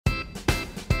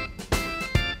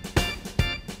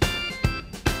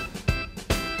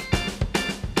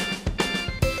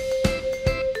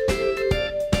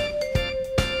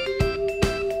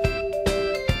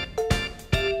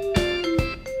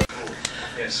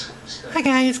Hi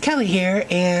guys, Kelly here,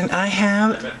 and I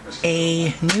have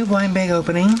a new blind bag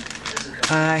opening.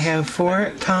 I have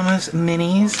 4 Thomas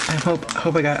minis. I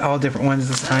hope I got all different ones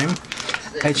this time.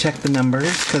 I checked the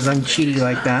numbers because I'm cheaty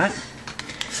like that.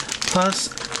 Plus,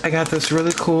 I got this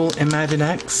really cool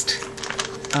Imaginext.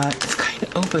 It's kind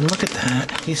of open. Look at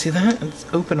that. You see that? It's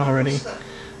open already.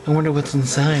 I wonder what's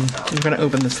inside. I'm gonna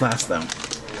open this last though.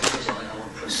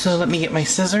 So let me get my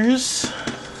scissors.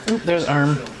 Oop, there's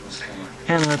arm.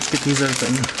 And let's get these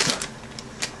open.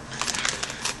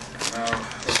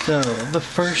 So, the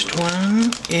first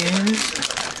one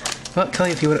is... Well,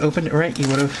 Kelly, if you would have opened it right, you'd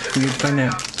find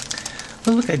out.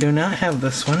 Oh, look, I do not have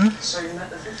this one.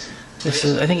 This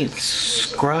is, I think it's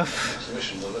Scruff.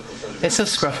 It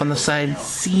says Scruff on the side.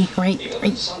 See, right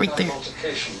there.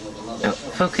 Oh,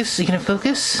 focus. Are you gonna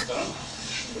focus?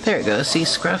 There it goes. See,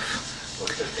 Scruff.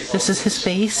 This is his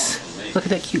face. Look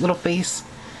at that cute little face.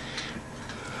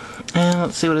 And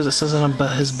let's see what it says on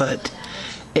his butt.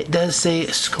 It does say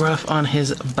Scruff on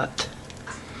his butt.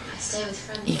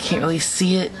 You can't really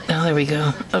see it. Oh, there we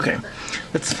go. Okay,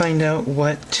 let's find out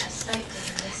what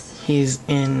he's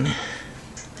in.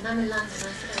 I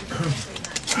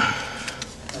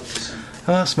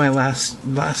lost my last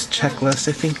checklist.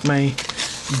 I think my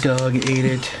dog ate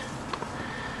it.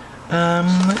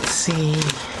 Let's see.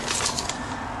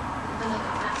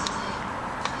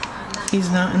 He's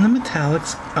not in the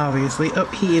metallics, obviously. Oh,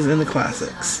 he is in the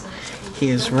classics. He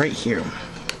is right here.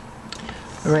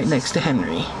 Right next to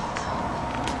Henry.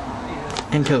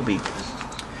 And Toby.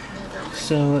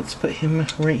 So let's put him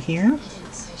right here.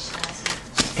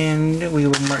 And we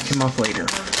will mark him off later.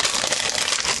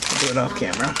 Do it off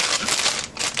camera.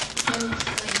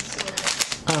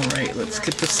 Alright, let's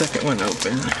get the second one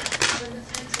open.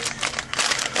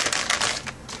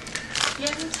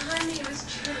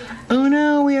 Oh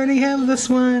no, we already have this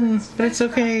one, but it's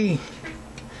okay,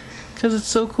 because it's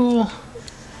so cool.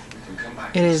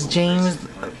 It is James,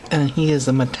 and he is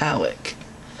a metallic.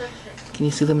 Can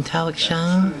you see the metallic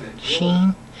sheen?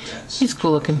 He's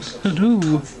cool looking.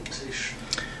 Hello.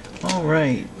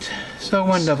 Alright, so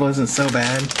one double isn't so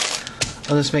bad.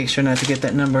 I'll just make sure not to get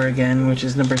that number again, which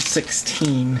is number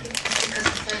 16.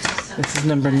 This is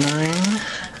number 9.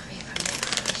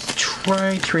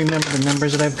 Try to remember the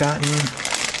numbers that I've gotten.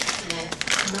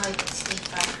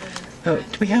 Oh,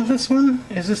 do we have this one?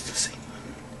 Is this the same one?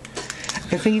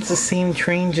 I think it's the same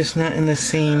train, just not in the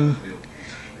same...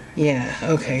 Yeah,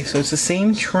 okay, so it's the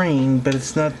same train, but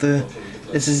it's not the...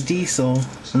 This is Diesel,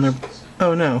 and they're...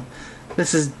 Oh no,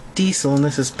 this is Diesel and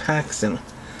this is Paxton.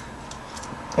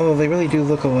 Although they really do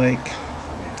look alike.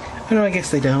 Oh no, I guess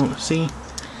they don't, see?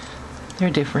 They're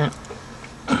different.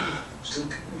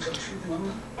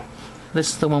 This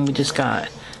is the one we just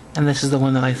got, and this is the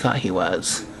one that I thought he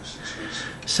was.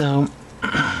 So,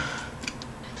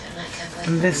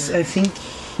 this, I think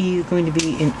he's going to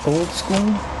be in old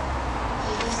school.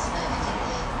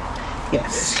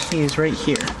 Yes, he is right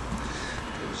here.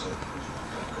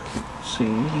 So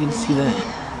you can see that.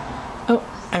 Oh,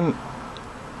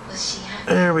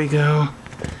 there we go.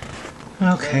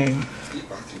 Okay.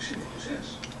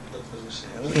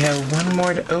 We have one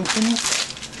more to open.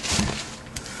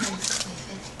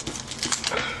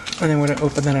 And then we're going to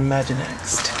open that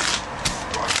Imaginext.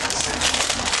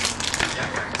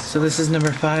 So this is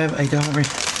number 5. I don't know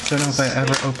if I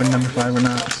ever opened number 5 or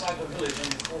not.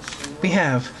 We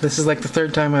have. This is like the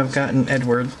 3rd time I've gotten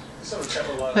Edward.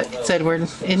 But it's Edward.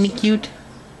 Isn't he cute?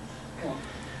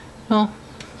 Well,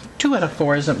 2 out of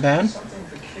 4 isn't bad.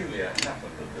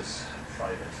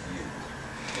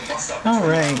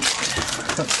 Alright.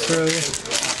 Let's throw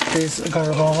this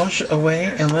garbage away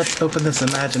and let's open this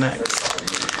Imaginext.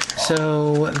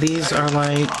 So these are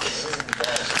like...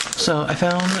 So I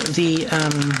found the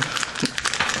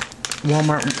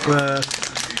Walmart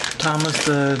Thomas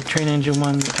the Train Engine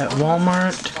one at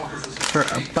Walmart for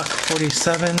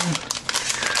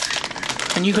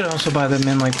 $1.47, and you could also buy them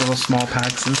in like little small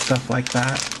packs and stuff like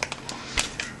that.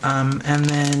 And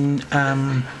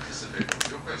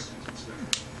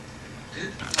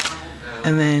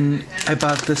then I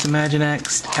bought this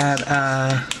Imaginext at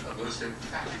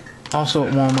also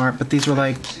at Walmart, but these were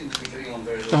like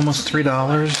almost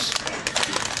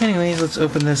 $3. Anyways, let's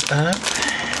open this up.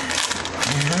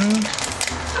 And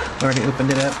already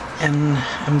opened it up, and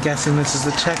I'm guessing this is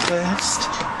the checklist.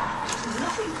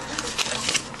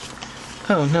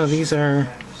 Oh no, these are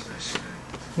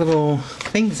little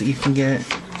things that you can get.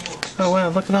 Oh wow,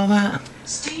 look at all that.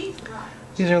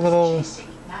 These are little,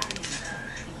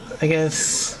 I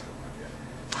guess,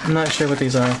 I'm not sure what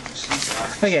these are.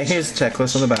 Oh yeah, here's the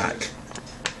checklist on the back.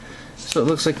 So it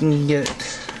looks like you can get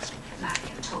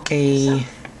a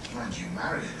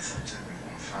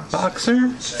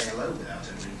boxer.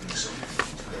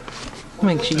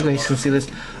 Make sure you guys can see this.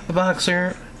 A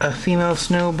boxer, a female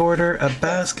snowboarder, a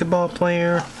basketball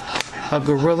player, a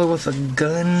gorilla with a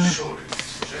gun,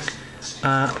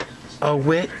 a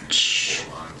witch,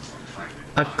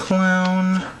 a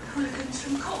clown,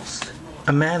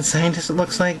 a mad scientist it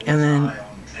looks like, and then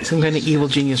some kind of evil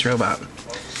genius robot.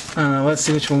 Let's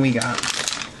see which one we got.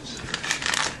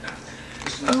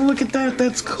 Oh, look at that,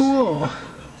 that's cool.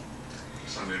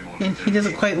 And he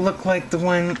doesn't quite look like the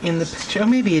one in the picture. Oh,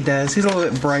 maybe he does. He's a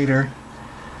little bit brighter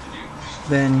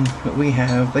than what we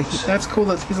have. But that's cool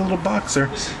that he's a little boxer.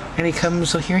 And he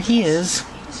comes, so here he is.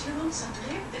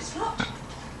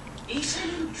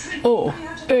 Oh,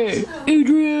 hey,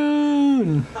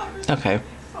 Adrian! Okay.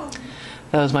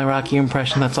 That was my Rocky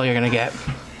impression. That's all you're gonna get.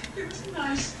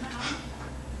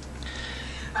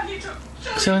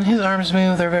 So when his arms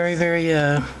move, they're very, very,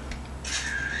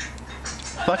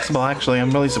 flexible, actually. I'm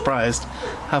really surprised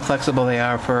how flexible they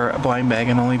are for a blind bag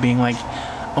and only being like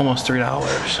almost $3.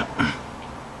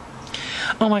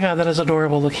 Oh my god, that is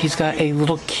adorable. Look, he's got a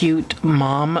little cute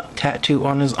mom tattoo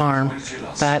on his arm.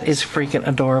 That is freaking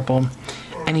adorable.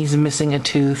 And he's missing a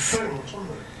tooth.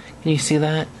 Can you see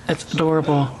that? That's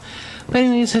adorable. But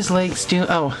anyways, his legs do...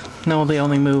 Oh, no, they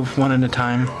only move one at a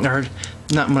time. Or,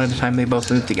 not one at a time, they both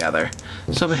move together.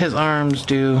 So but his arms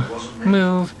do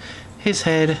move. His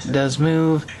head does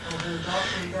move.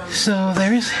 So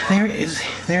there is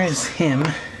him.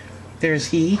 There's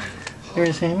he.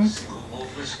 There's him.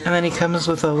 And then he comes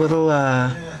with a little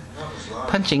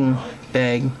punching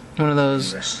bag. One of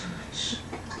those.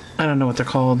 I don't know what they're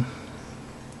called.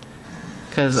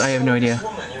 Because I have no idea.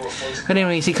 But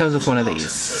anyways, he comes with one of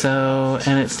these. So,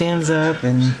 and it stands up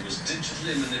and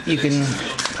you can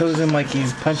pose him like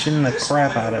he's punching the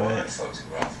crap out of it.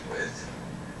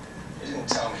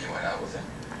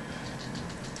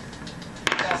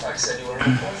 Said you were a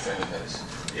boyfriend of hers.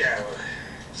 Yeah, well,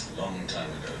 it's a long time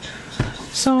ago,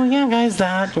 James. So yeah, guys,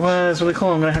 that was really cool.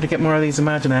 I'm gonna have to get more of these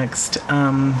Imaginext.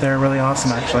 They're really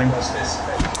awesome, actually.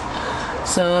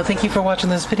 So thank you for watching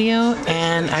this video,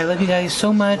 and I love you guys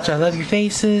so much. I love your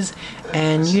faces,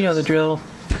 and you know the drill.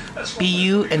 Be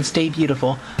you and stay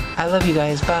beautiful. I love you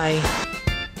guys. Bye.